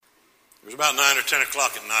It was about 9 or 10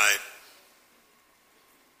 o'clock at night.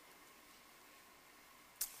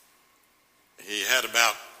 He had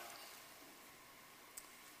about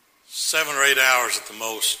 7 or 8 hours at the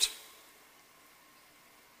most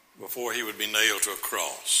before he would be nailed to a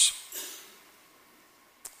cross.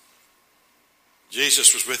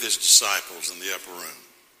 Jesus was with his disciples in the upper room.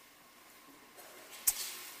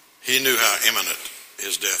 He knew how imminent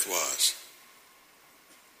his death was.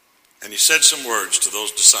 And he said some words to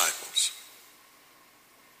those disciples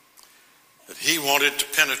that he wanted to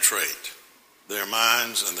penetrate their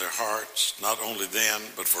minds and their hearts, not only then,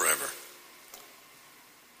 but forever.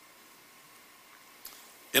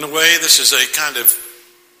 In a way, this is a kind of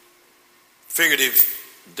figurative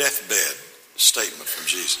deathbed statement from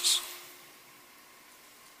Jesus.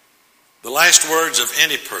 The last words of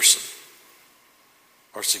any person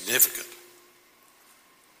are significant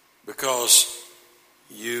because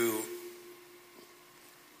you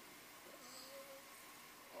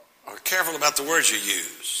are careful about the words you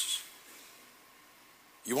use.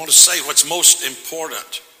 You want to say what's most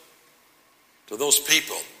important to those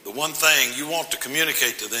people, the one thing you want to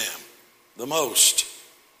communicate to them the most.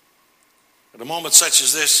 At a moment such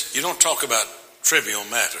as this, you don't talk about trivial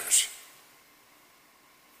matters.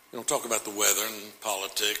 You don't talk about the weather and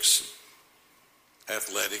politics, and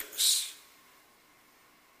athletics.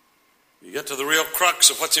 You get to the real crux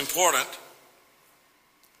of what's important.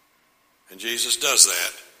 And Jesus does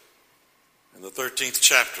that in the 13th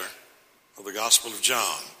chapter of the Gospel of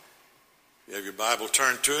John. If you have your Bible,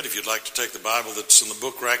 turn to it. If you'd like to take the Bible that's in the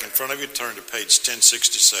book rack in front of you, turn to page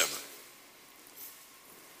 1067.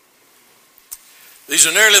 These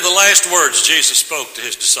are nearly the last words Jesus spoke to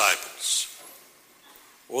his disciples.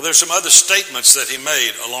 Well, there's some other statements that he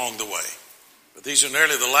made along the way. But these are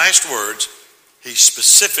nearly the last words he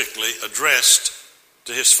specifically addressed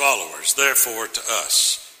to his followers, therefore to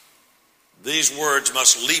us. These words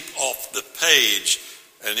must leap off the page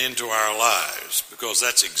and into our lives, because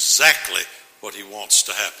that's exactly what he wants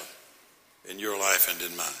to happen in your life and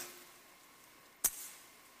in mine.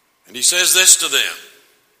 And he says this to them,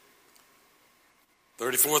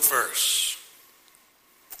 34th verse.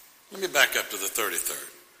 Let me back up to the 33rd.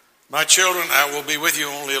 My children, I will be with you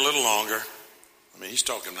only a little longer. I mean, he's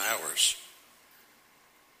talking hours.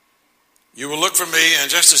 You will look for me, and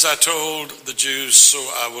just as I told the Jews, so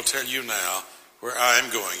I will tell you now, where I am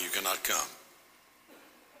going, you cannot come.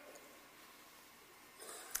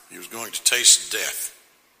 He was going to taste death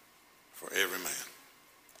for every man.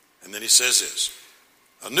 And then he says this,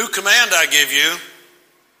 a new command I give you,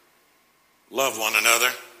 love one another.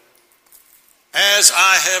 As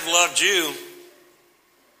I have loved you,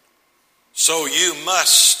 so you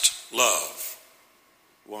must love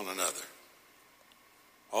one another.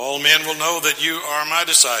 All men will know that you are my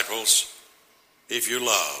disciples if you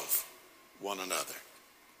love one another.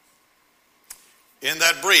 In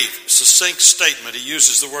that brief, succinct statement, he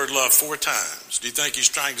uses the word love 4 times. Do you think he's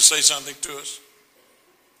trying to say something to us?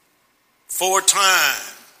 4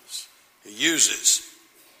 times he uses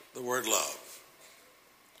the word love.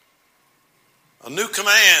 A new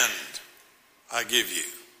command I give you.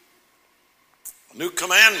 A new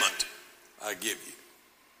commandment I give you.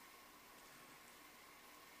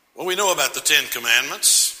 Well, we know about the 10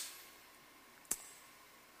 commandments.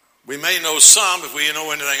 We may know some, if we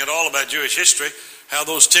know anything at all about Jewish history, how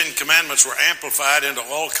those 10 commandments were amplified into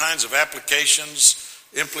all kinds of applications,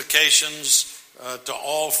 implications to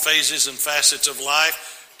all phases and facets of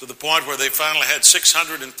life, to the point where they finally had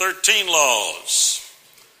 613 laws.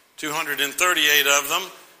 238 of them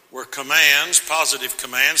were commands, positive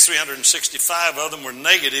commands. 365 of them were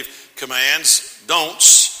negative commands,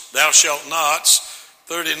 don'ts, thou shalt nots.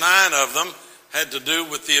 39 of them had to do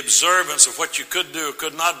with the observance of what you could do or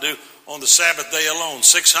could not do on the Sabbath day alone.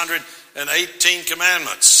 618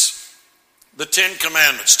 commandments. The 10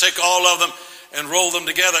 commandments. Take all of them and roll them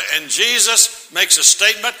together. And Jesus makes a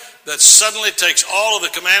statement that suddenly takes all of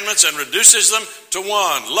the commandments and reduces them to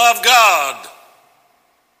one. Love God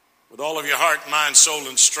with all of your heart, mind, soul,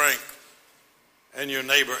 and strength, and your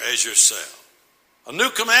neighbor as yourself. A new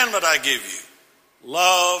commandment I give you.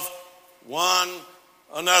 Love one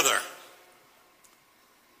another.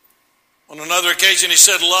 On another occasion, he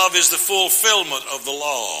said, love is the fulfillment of the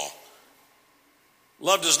law.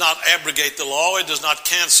 Love does not abrogate the law. It does not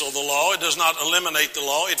cancel the law. It does not eliminate the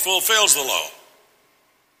law. It fulfills the law.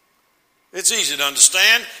 It's easy to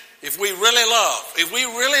understand. If we really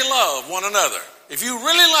love one another, if you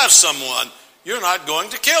really love someone, you're not going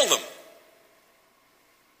to kill them.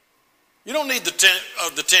 You don't need the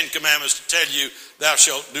 10 commandments to tell you, thou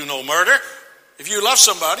shalt do no murder. If you love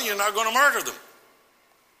somebody, you're not going to murder them.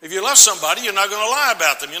 If you love somebody, you're not going to lie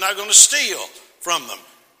about them. You're not going to steal from them.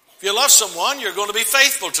 If you love someone, you're going to be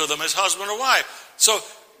faithful to them as husband or wife. So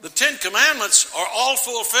the 10 Commandments are all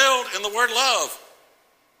fulfilled in the word love.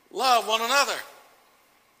 Love one another.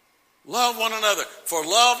 Love one another. For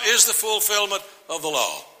love is the fulfillment of the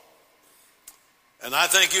law. And I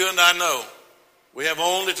think you and I know we have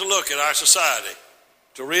only to look at our society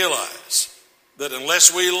to realize that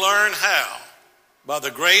unless we learn how, by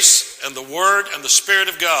the grace and the word and the Spirit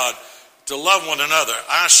of God, to love one another,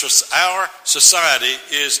 our society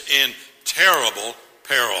is in terrible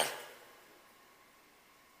peril.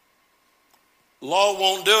 Law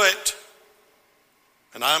won't do it.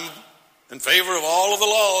 And I'm in favor of all of the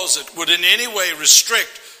laws that would in any way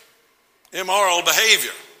restrict immoral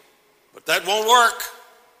behavior. But that won't work.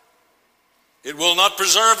 It will not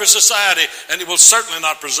preserve a society, and it will certainly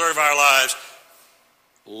not preserve our lives.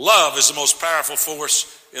 Love is the most powerful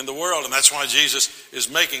force in the world, and that's why Jesus is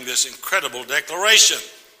making this incredible declaration.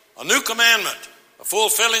 A new commandment, a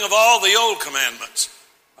fulfilling of all the old commandments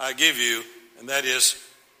I give you, and that is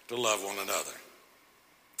to love one another.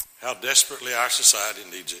 How desperately our society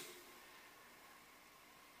needs it.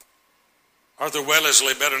 Arthur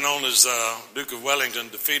Wellesley, better known as Duke of Wellington,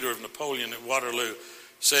 defeater of Napoleon at Waterloo,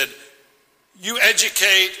 said, "You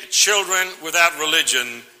educate children without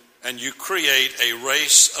religion, and you create a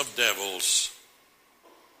race of devils."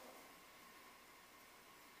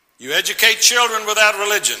 You educate children without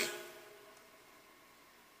religion.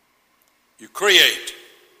 You create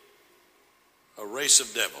a race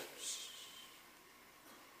of devils.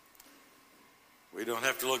 We don't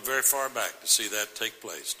have to look very far back to see that take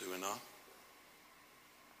place, do we not?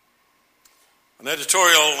 An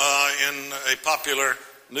editorial in a popular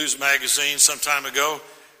news magazine some time ago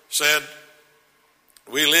said,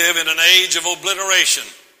 "We live in an age of obliteration.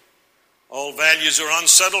 All values are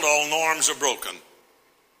unsettled, all norms are broken.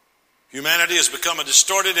 Humanity has become a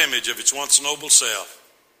distorted image of its once noble self.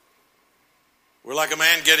 We're like a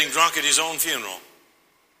man getting drunk at his own funeral.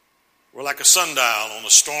 We're like a sundial on a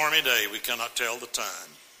stormy day. We cannot tell the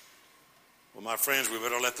time." Well, my friends, we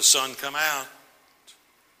better let the sun come out.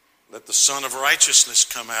 Let the sun of righteousness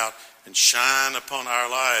come out and shine upon our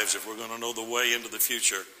lives if we're going to know the way into the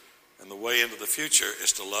future. And the way into the future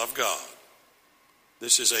is to love God.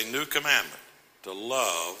 This is a new commandment, to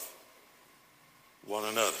love one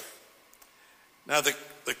another. Now, the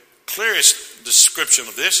clearest description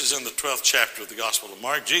of this is in the 12th chapter of the Gospel of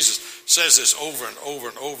Mark. Jesus says this over and over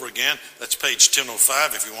and over again. That's page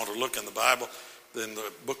 1005 if you want to look in the Bible, in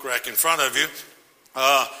the book rack in front of you.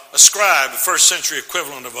 A scribe, the first century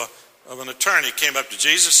equivalent of an attorney, came up to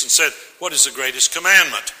Jesus and said, "What is the greatest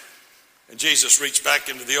commandment?" And Jesus reached back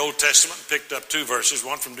into the Old Testament and picked up 2 verses,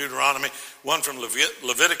 one from Deuteronomy, one from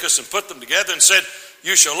Leviticus, and put them together and said,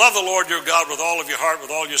 "You shall love the Lord your God with all of your heart, with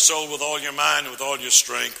all your soul, with all your mind, and with all your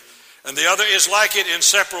strength." And the other is like it,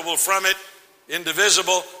 inseparable from it,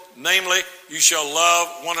 indivisible, namely, you shall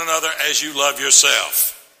love one another as you love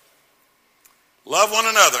yourself. Love one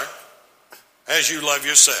another as you love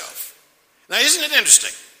yourself. Now, isn't it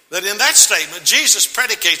interesting that in that statement, Jesus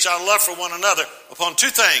predicates our love for one another upon 2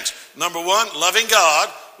 things. Number 1, loving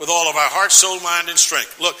God with all of our heart, soul, mind, and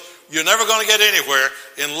strength. Look, you're never going to get anywhere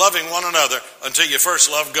in loving one another until you first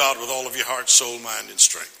love God with all of your heart, soul, mind, and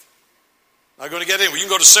strength. Not going to get anywhere. You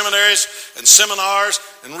can go to seminaries and seminars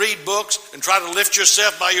and read books and try to lift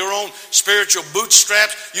yourself by your own spiritual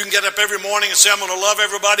bootstraps. You can get up every morning and say, "I'm going to love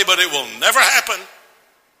everybody," but it will never happen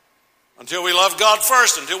until we love God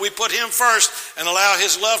first, until we put Him first and allow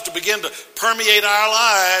His love to begin to permeate our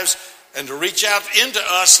lives and to reach out into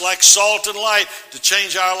us like salt and light to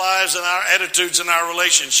change our lives and our attitudes and our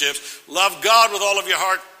relationships. Love God with all of your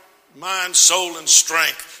heart, mind, soul, and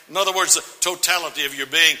strength. In other words, the totality of your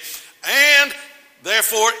being. And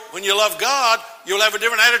therefore, when you love God, you'll have a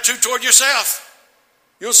different attitude toward yourself.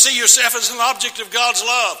 You'll see yourself as an object of God's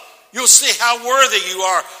love. You'll see how worthy you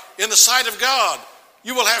are in the sight of God.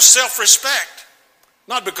 You will have self-respect,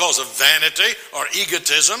 not because of vanity or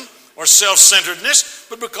egotism or self-centeredness,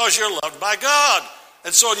 but because you're loved by God.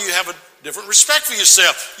 And so you have a different respect for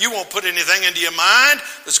yourself. You won't put anything into your mind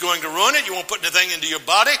that's going to ruin it. You won't put anything into your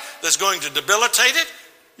body that's going to debilitate it.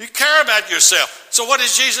 You care about yourself. So what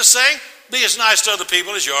is Jesus saying? Be as nice to other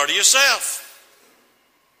people as you are to yourself.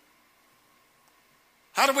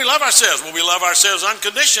 How do we love ourselves? Well, we love ourselves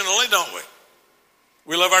unconditionally, don't we?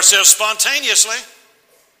 We love ourselves spontaneously.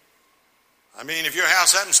 I mean, if your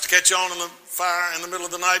house happens to catch on in the fire in the middle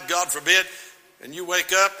of the night, God forbid, and you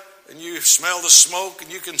wake up and you smell the smoke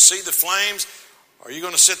and you can see the flames, are you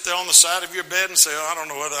going to sit there on the side of your bed and say, "Oh, I don't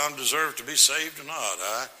know whether I deserve to be saved or not.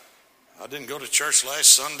 I didn't go to church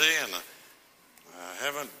last Sunday and I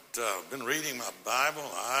haven't been reading my Bible.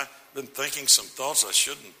 I've been thinking some thoughts I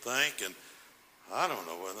shouldn't think, and I don't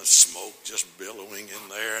know whether smoke just billowing in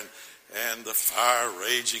there and the fire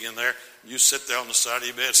raging in there. You sit there on the side of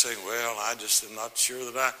your bed saying, well, I just am not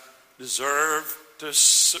sure that I deserve to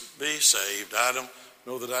be saved. I don't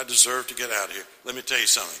know that I deserve to get out of here. Let me tell you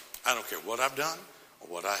something. I don't care what I've done or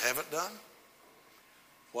what I haven't done,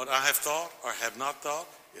 what I have thought or have not thought.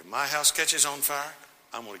 If my house catches on fire,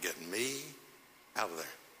 I'm going to get me out of there.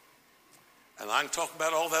 And I can talk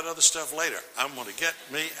about all that other stuff later. I'm going to get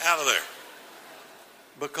me out of there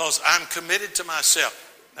because I'm committed to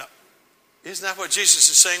myself. Now, isn't that what Jesus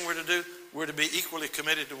is saying we're to do? We're to be equally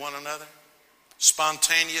committed to one another,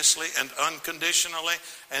 spontaneously and unconditionally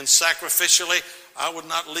and sacrificially. I would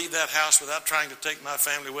not leave that house without trying to take my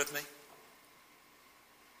family with me.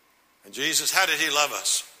 And Jesus, how did he love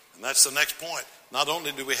us? And that's the next point. Not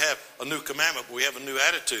only do we have a new commandment, but we have a new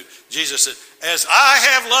attitude. Jesus said, as I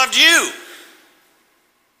have loved you.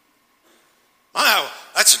 Wow,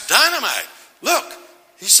 that's dynamite. Look,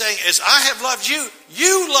 he's saying, as I have loved you,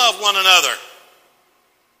 you love one another.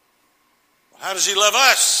 Well, how does he love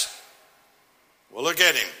us? Well, look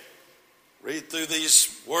at him. Read through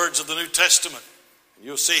these words of the New Testament.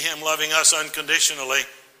 You'll see him loving us unconditionally.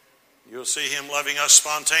 You'll see him loving us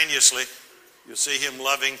spontaneously. You'll see him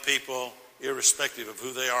loving people irrespective of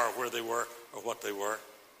who they are, or where they were, or what they were.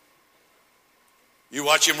 You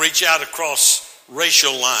watch him reach out across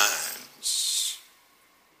racial lines.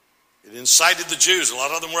 It incited the Jews. A lot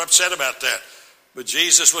of them were upset about that. But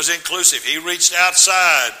Jesus was inclusive. He reached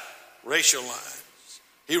outside racial lines.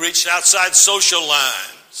 He reached outside social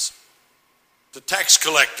lines to tax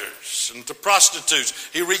collectors and to prostitutes.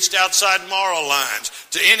 He reached outside moral lines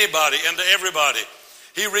to anybody and to everybody.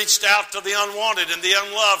 He reached out to the unwanted and the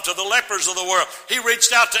unloved, to the lepers of the world. He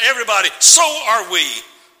reached out to everybody. So are we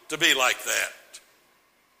to be like that.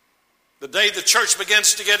 The day the church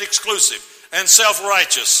begins to get exclusive and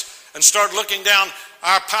self-righteous and start looking down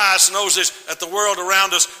our pious noses at the world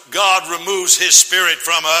around us, God removes his spirit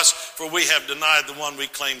from us, for we have denied the one we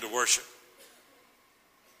claim to worship.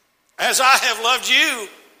 As I have loved you,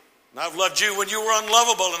 and I've loved you when you were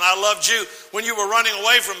unlovable, and I loved you when you were running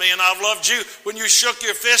away from me, and I've loved you when you shook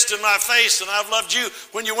your fist in my face, and I've loved you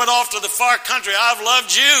when you went off to the far country. I've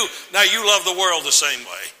loved you. Now you love the world the same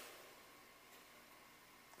way.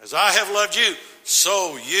 As I have loved you,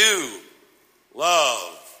 so you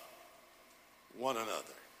love one another.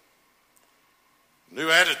 New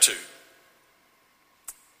attitude.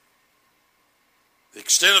 The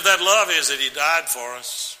extent of that love is that he died for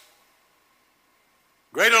us.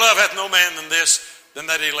 Greater love hath no man than this, than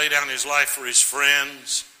that he lay down his life for his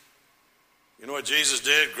friends. You know what Jesus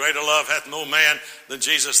did? Greater love hath no man than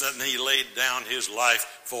Jesus, that he laid down his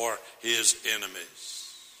life for his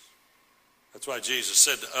enemies. That's why Jesus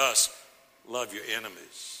said to us, love your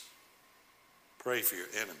enemies. Pray for your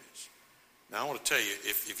enemies. Now I want to tell you,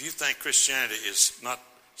 if you think Christianity is not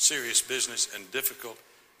serious business and difficult,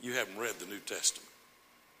 you haven't read the New Testament.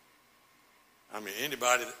 I mean,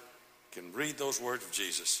 anybody that can read those words of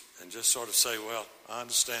Jesus and just sort of say, well, I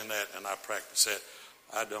understand that and I practice that.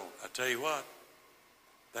 I don't. I tell you what,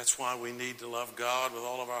 that's why we need to love God with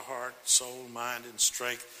all of our heart, soul, mind, and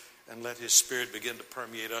strength, and let his spirit begin to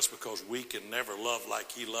permeate us, because we can never love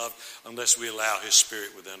like he loved unless we allow his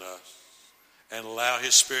spirit within us and allow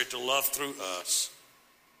his spirit to love through us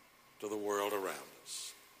to the world around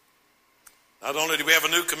us. Not only do we have a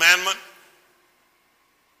new commandment,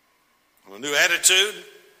 a new attitude,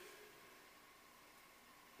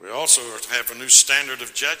 we also have a new standard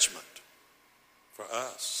of judgment for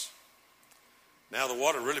us. Now the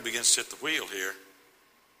water really begins to hit the wheel here.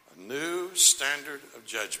 A new standard of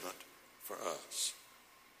judgment for us.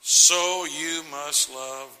 So you must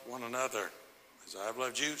love one another. As I've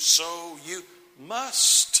loved you, so you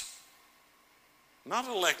must.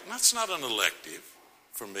 That's not an elective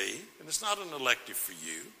for me, and it's not an elective for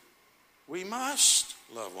you. We must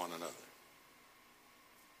love one another.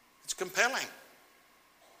 It's compelling.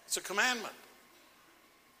 It's a commandment.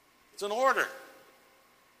 It's an order.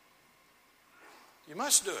 You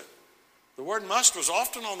must do it. The word must was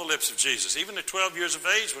often on the lips of Jesus, even at 12 years of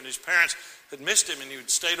age, when his parents had missed him and he had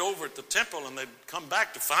stayed over at the temple and they'd come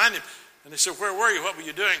back to find him. And they said, where were you? What were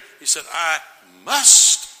you doing? He said, I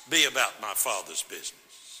must be about my Father's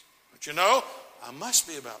business. But you know, I must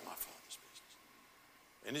be about my Father's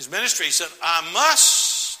business. In his ministry, he said, I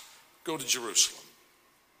must go to Jerusalem.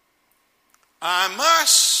 I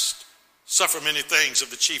must suffer many things of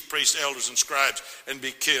the chief priests, elders, and scribes, and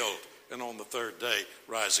be killed, and on the third day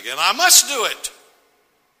rise again. I must do it.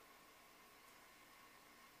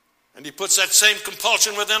 And he puts that same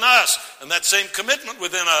compulsion within us and that same commitment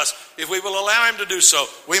within us if we will allow him to do so.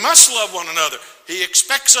 We must love one another. He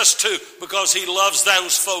expects us to because he loves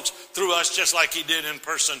those folks through us just like he did in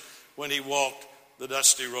person when he walked the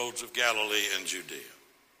dusty roads of Galilee and Judea.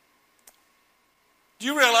 Do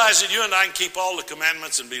you realize that you and I can keep all the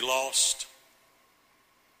commandments and be lost?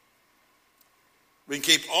 We can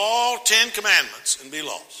keep all 10 commandments and be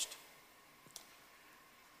lost.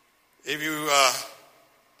 If you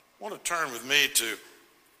want to turn with me to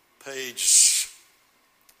page,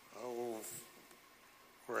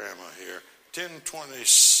 where am I here?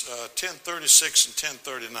 1036 and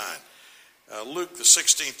 1039. Luke, the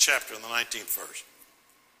 16th chapter and the 19th verse.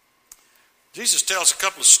 Jesus tells a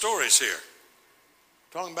couple of stories here,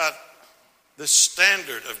 talking about this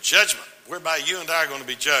standard of judgment, whereby you and I are going to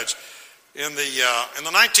be judged. In the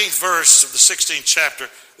 19th verse of the 16th chapter,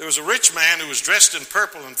 there was a rich man who was dressed in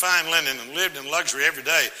purple and fine linen and lived in luxury every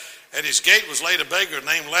day. At his gate was laid a beggar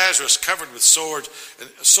named Lazarus, covered with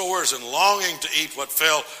sores and longing to eat what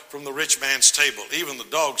fell from the rich man's table. Even the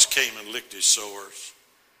dogs came and licked his sores.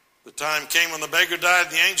 The time came when the beggar died,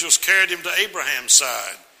 and the angels carried him to Abraham's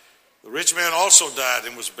side. The rich man also died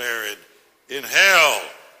and was buried in hell,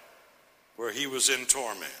 where he was in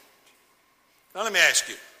torment. Now let me ask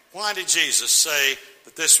you, why did Jesus say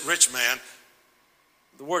that this rich man,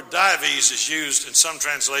 the word Dives is used in some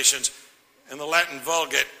translations in the Latin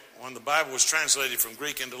Vulgate, when the Bible was translated from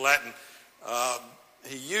Greek into Latin,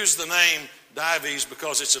 he used the name Dives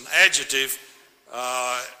because it's an adjective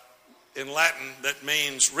in Latin that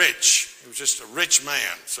means rich. He was just a rich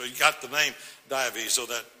man. So he got the name Dives, so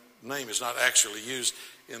that name is not actually used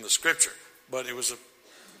in the scripture. But it was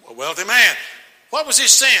a wealthy man. What was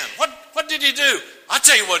his sin? What did he do? I'll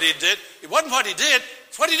tell you what he did. It wasn't what he did.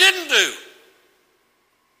 It's what he didn't do.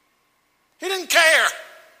 He didn't care.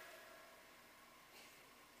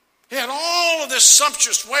 He had all of this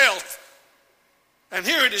sumptuous wealth. And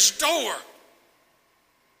here at his door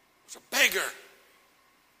was a beggar.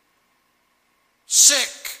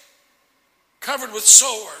 Sick. Covered with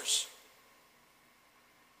sores.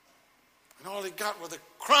 And all he got were the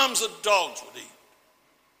crumbs that dogs would eat.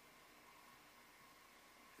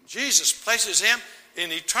 Jesus places him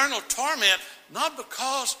in eternal torment, not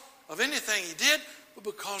because of anything he did, but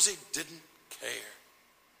because he didn't care.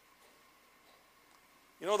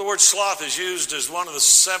 You know, the word sloth is used as one of the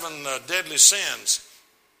 7 deadly sins.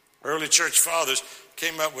 Early church fathers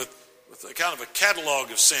came up with a kind of a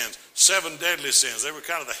catalog of sins, 7 deadly sins. They were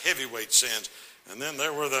kind of the heavyweight sins. And then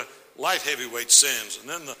there were the light heavyweight sins, and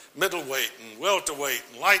then the middleweight and welterweight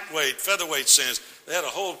and lightweight, featherweight sins. They had a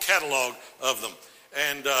whole catalog of them.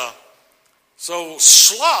 And so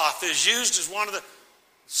sloth is used as one of the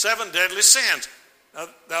 7 deadly sins.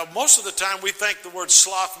 Now, most of the time we think the word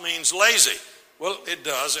sloth means lazy. Well, it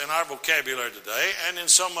does in our vocabulary today and in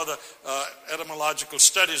some of the etymological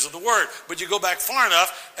studies of the word. But you go back far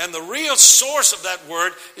enough, and the real source of that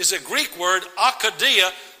word is a Greek word,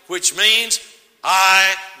 akadia, which means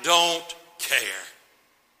I don't care.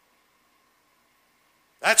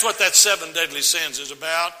 That's what that 7 deadly sins is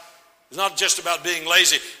about. It's not just about being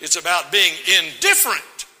lazy. It's about being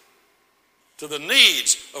indifferent to the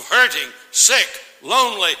needs of hurting, sick,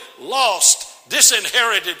 lonely, lost,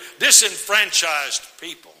 disinherited, disenfranchised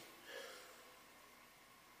people.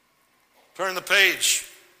 Turn the page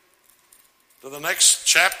to the next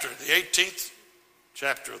chapter, the 18th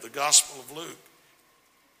chapter of the Gospel of Luke.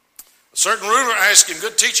 A certain ruler asked him,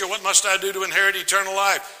 "Good teacher, what must I do to inherit eternal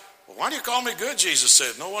life?" "Well, why do you call me good?" Jesus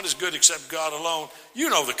said. "No one is good except God alone. You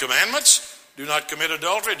know the commandments. Do not commit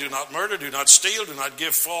adultery, do not murder, do not steal, do not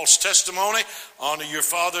give false testimony, honor your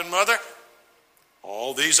father and mother.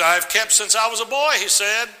 All these I have kept since I was a boy," he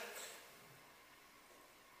said.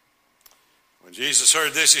 When Jesus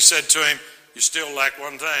heard this, he said to him, "You still lack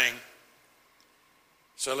one thing.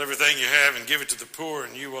 Sell everything you have and give it to the poor,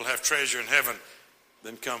 and you will have treasure in heaven.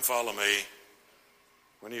 Then come follow me."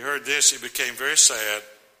 When he heard this, he became very sad,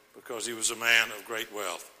 because he was a man of great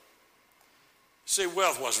wealth. See,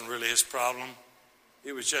 wealth wasn't really his problem.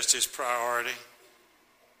 It was just his priority.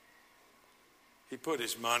 He put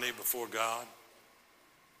his money before God.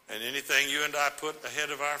 And anything you and I put ahead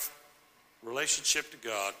of our relationship to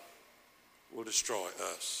God will destroy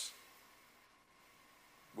us.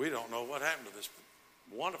 We don't know what happened to this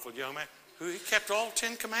wonderful young man who he kept all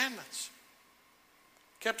 10 commandments.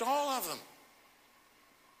 Kept all of them.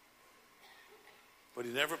 But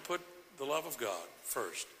he never put the love of God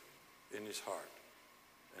first in his heart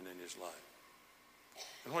and in his life.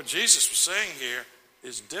 And what Jesus was saying here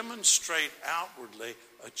is demonstrate outwardly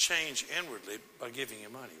a change inwardly by giving your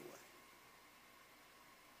money away.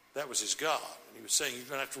 That was his God. And he was saying, you're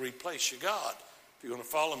going to have to replace your God. If you're going to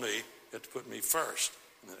follow me, you have to put me first.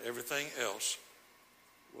 And then everything else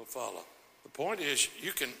will follow. The point is,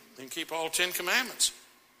 you can keep all 10 commandments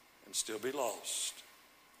and still be lost.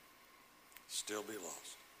 Still be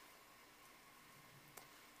lost.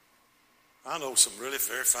 I know some really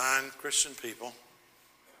very fine Christian people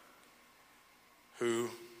who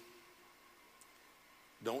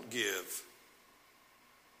don't give.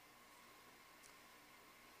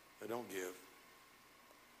 They don't give.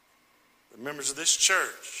 The members of this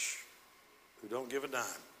church who don't give a dime.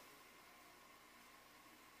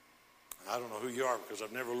 I don't know who you are because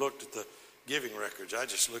I've never looked at the giving records. I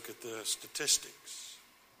just look at the statistics,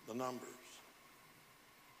 the numbers.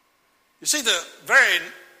 You see, the very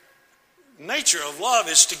nature of love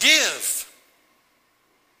is to give.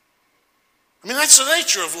 I mean, that's the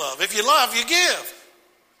nature of love. If you love, you give.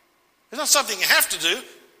 It's not something you have to do.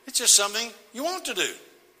 It's just something you want to do.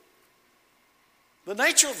 The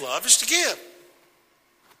nature of love is to give.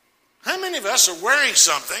 How many of us are wearing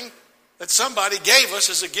something that somebody gave us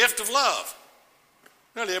as a gift of love?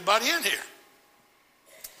 Nearly everybody in here.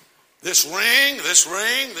 This ring,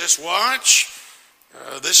 this watch,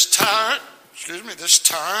 this tie,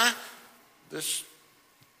 this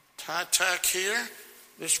tie tack here,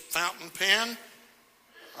 this fountain pen.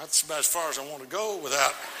 That's about as far as I want to go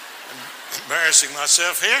without embarrassing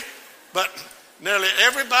myself here. But nearly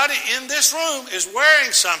everybody in this room is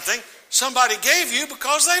wearing something somebody gave you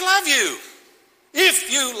because they love you.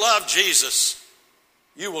 If you love Jesus,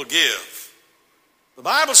 you will give. The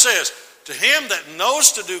Bible says, to him that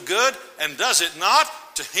knows to do good and does it not,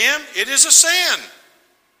 to him it is a sin.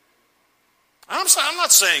 I'm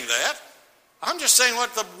not saying that. I'm just saying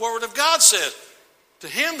what the Word of God says. To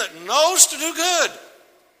him that knows to do good,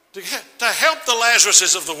 to help the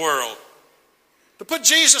Lazaruses of the world, to put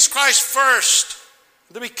Jesus Christ first,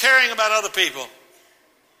 to be caring about other people.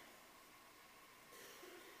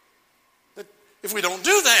 But if we don't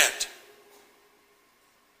do that,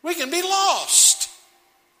 we can be lost.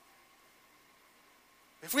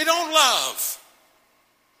 If we don't love,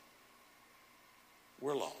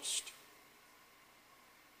 we're lost.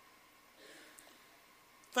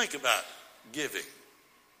 Think about giving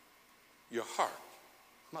your heart.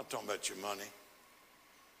 I'm not talking about your money.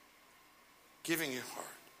 Giving your heart.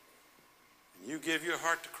 And you give your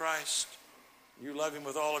heart to Christ. You love him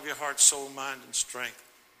with all of your heart, soul, mind, and strength.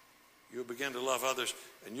 You'll begin to love others,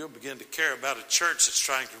 and you'll begin to care about a church that's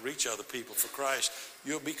trying to reach other people for Christ.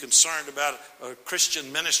 You'll be concerned about a Christian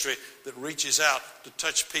ministry that reaches out to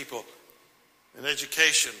touch people in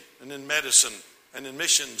education and in medicine and in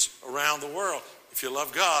missions around the world. If you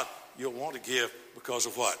love God, you'll want to give because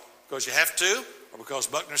of what? Because you have to, or because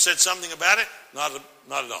Buckner said something about it? Not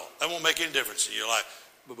at all. That won't make any difference in your life.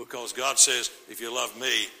 But because God says, if you love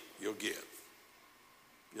me, you'll give.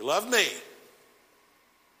 If you love me,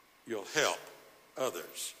 you'll help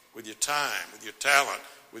others with your time, with your talent,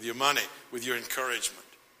 with your money, with your encouragement.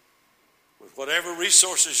 With whatever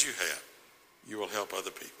resources you have, you will help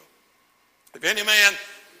other people. If any man,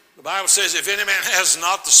 the Bible says, if any man has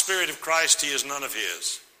not the Spirit of Christ, he is none of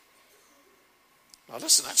his. Now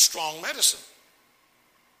listen, that's strong medicine.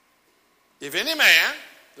 If any man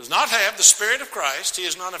does not have the Spirit of Christ, he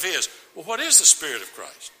is none of his. Well, what is the Spirit of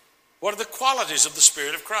Christ? What are the qualities of the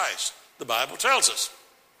Spirit of Christ? The Bible tells us.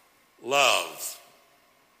 Love,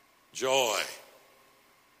 joy,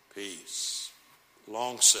 peace,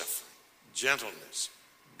 long-suffering, gentleness,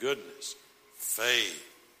 goodness, faith,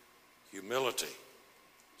 humility,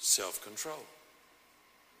 self-control.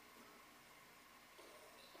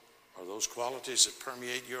 Are those qualities that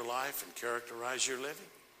permeate your life and characterize your living?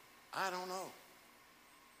 I don't know.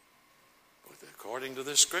 But according to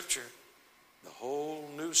this scripture, the whole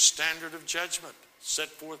new standard of judgment set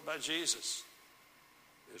forth by Jesus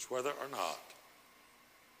is whether or not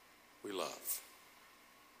we love.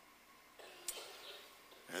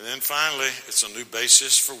 And then finally, it's a new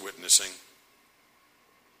basis for witnessing.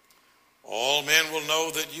 All men will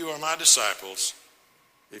know that you are my disciples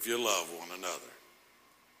if you love one another.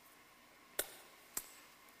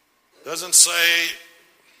 Doesn't say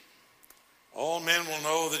all men will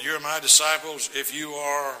know that you're my disciples if you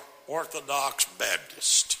are Orthodox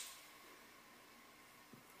Baptist.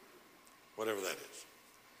 Whatever that is.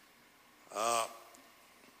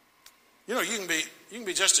 You can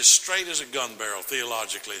be just as straight as a gun barrel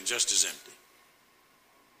theologically and just as empty.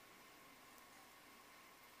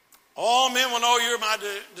 All men will know you're my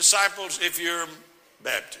disciples if you're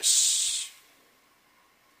Baptists.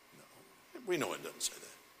 No, we know it doesn't say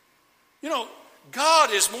that.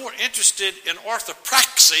 God is more interested in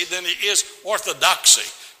orthopraxy than he is orthodoxy.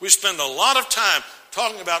 We spend a lot of time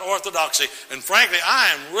talking about orthodoxy. And frankly,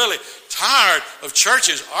 I am really tired of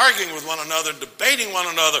churches arguing with one another, debating one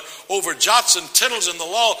another over jots and tittles in the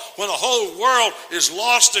law when the whole world is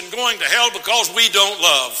lost and going to hell because we don't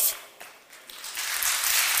love.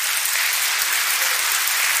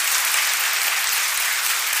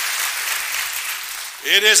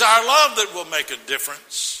 It is our love that will make a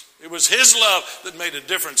difference. It was his love that made a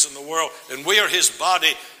difference in the world, and we are his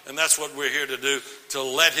body, and that's what we're here to do, to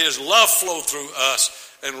let his love flow through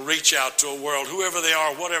us and reach out to a world, whoever they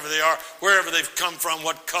are, whatever they are, wherever they've come from,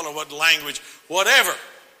 what color, what language, whatever.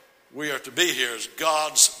 We are to be here as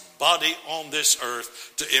God's body on this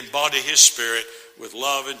earth to embody his Spirit with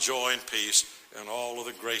love and joy and peace and all of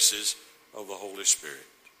the graces of the Holy Spirit.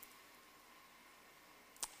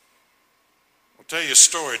 I'll tell you a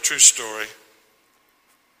story, a true story.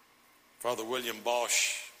 Father William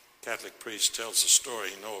Bosch, Catholic priest, tells the story.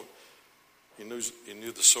 He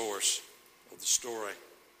knew the source of the story.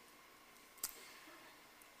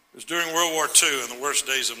 It was during World War II, in the worst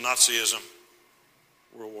days of Nazism,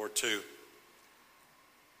 World War II.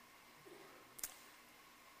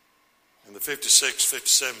 In the 56,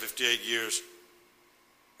 57, 58 years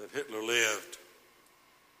that Hitler lived,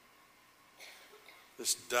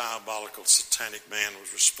 this diabolical, satanic man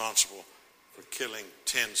was responsible for killing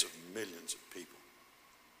tens of millions of people.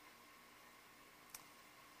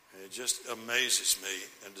 And it just amazes me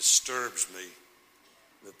and disturbs me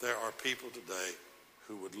that there are people today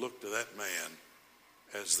who would look to that man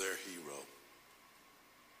as their hero.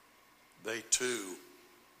 They too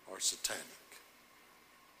are satanic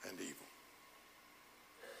and evil.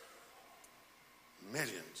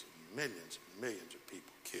 Millions and millions and millions of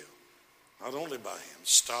people killed. Not only by him,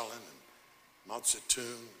 Stalin and Mao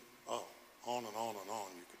Zedong, on and on and on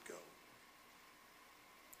you could go.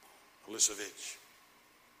 Milosevic.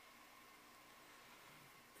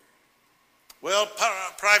 Well,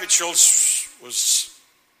 Private Schultz was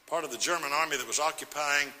part of the German army that was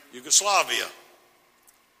occupying Yugoslavia.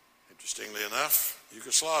 Interestingly enough,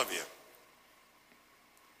 Yugoslavia.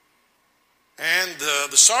 And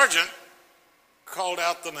the sergeant called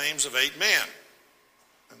out the names of 8 men.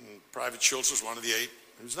 And Private Schultz was one of the 8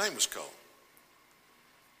 whose name was called.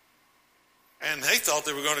 And they thought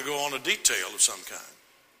they were going to go on a detail of some kind.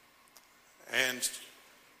 And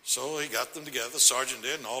so he got them together, the sergeant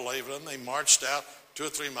did, and all 8 of them, they marched out 2 or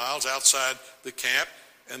 3 miles outside the camp.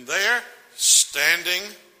 And there, standing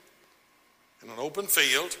in an open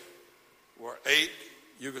field, were 8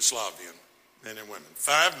 Yugoslavian men and women.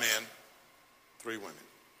 5 men, 3 women.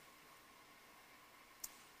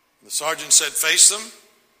 And the sergeant said, face them,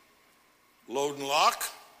 load and lock.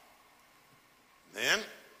 Then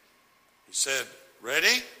he said,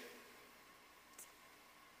 ready,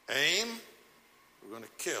 aim. We're going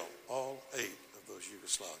to kill all 8 of those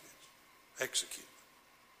Yugoslavians. Execute them.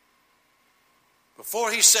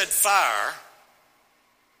 Before he said fire,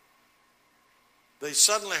 they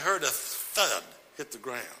suddenly heard a thud hit the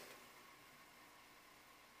ground.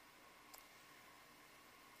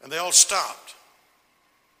 And they all stopped.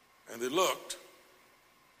 And they looked.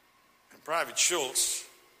 And Private Schultz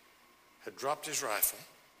had dropped his rifle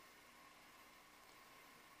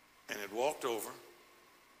and had walked over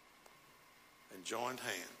and joined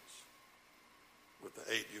hands with the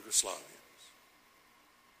 8 Yugoslavians.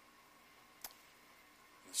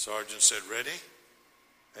 The sergeant said, ready,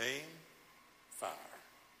 aim, fire.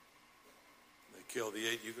 They killed the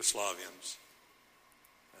 8 Yugoslavians,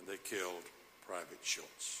 and they killed Private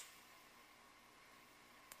Schultz.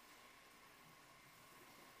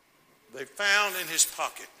 They found in his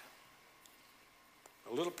pocket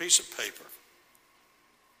a little piece of paper.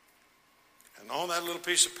 And on that little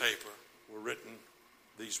piece of paper were written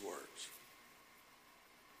these words.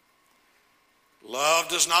 Love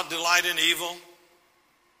does not delight in evil,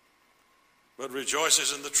 but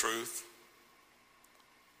rejoices in the truth.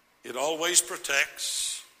 It always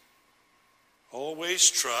protects, always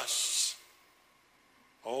trusts,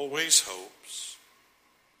 always hopes,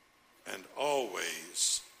 and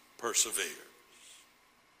always perseveres.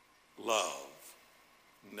 Love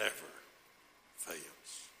never fails.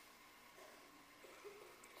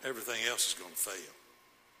 Everything else is going to fail.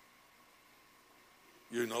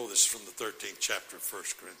 You know this from the 13th chapter of 1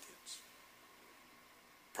 Corinthians.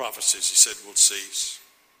 Prophecies, he said, will cease.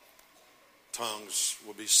 Tongues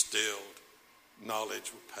will be stilled.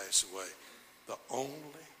 Knowledge will pass away. The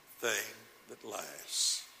only thing that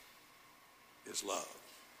lasts is love.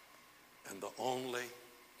 And the only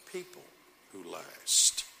people who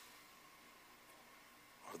last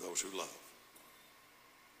are those who love.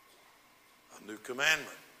 A new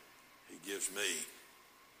commandment he gives me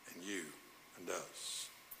and you and us.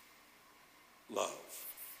 love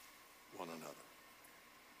one another.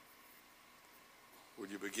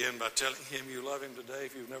 Would you begin by telling him you love him today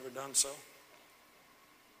if you've never done so?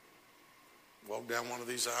 Walk down one of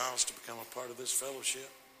these aisles to become a part of this fellowship.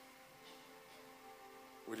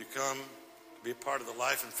 Would you come to be a part of the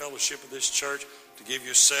life and fellowship of this church, to give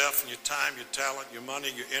yourself and your time, your talent, your money,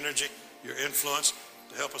 your energy, your influence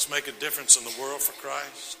to help us make a difference in the world for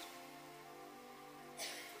Christ?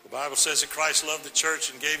 The Bible says that Christ loved the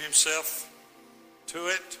church and gave himself to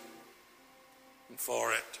it and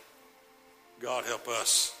for it. God help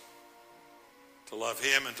us to love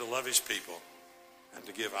him and to love his people and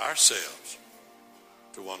to give ourselves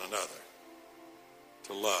to one another,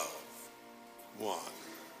 to love one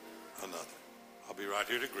another. I'll be right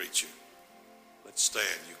here to greet you. Let's stand,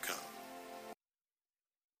 you come.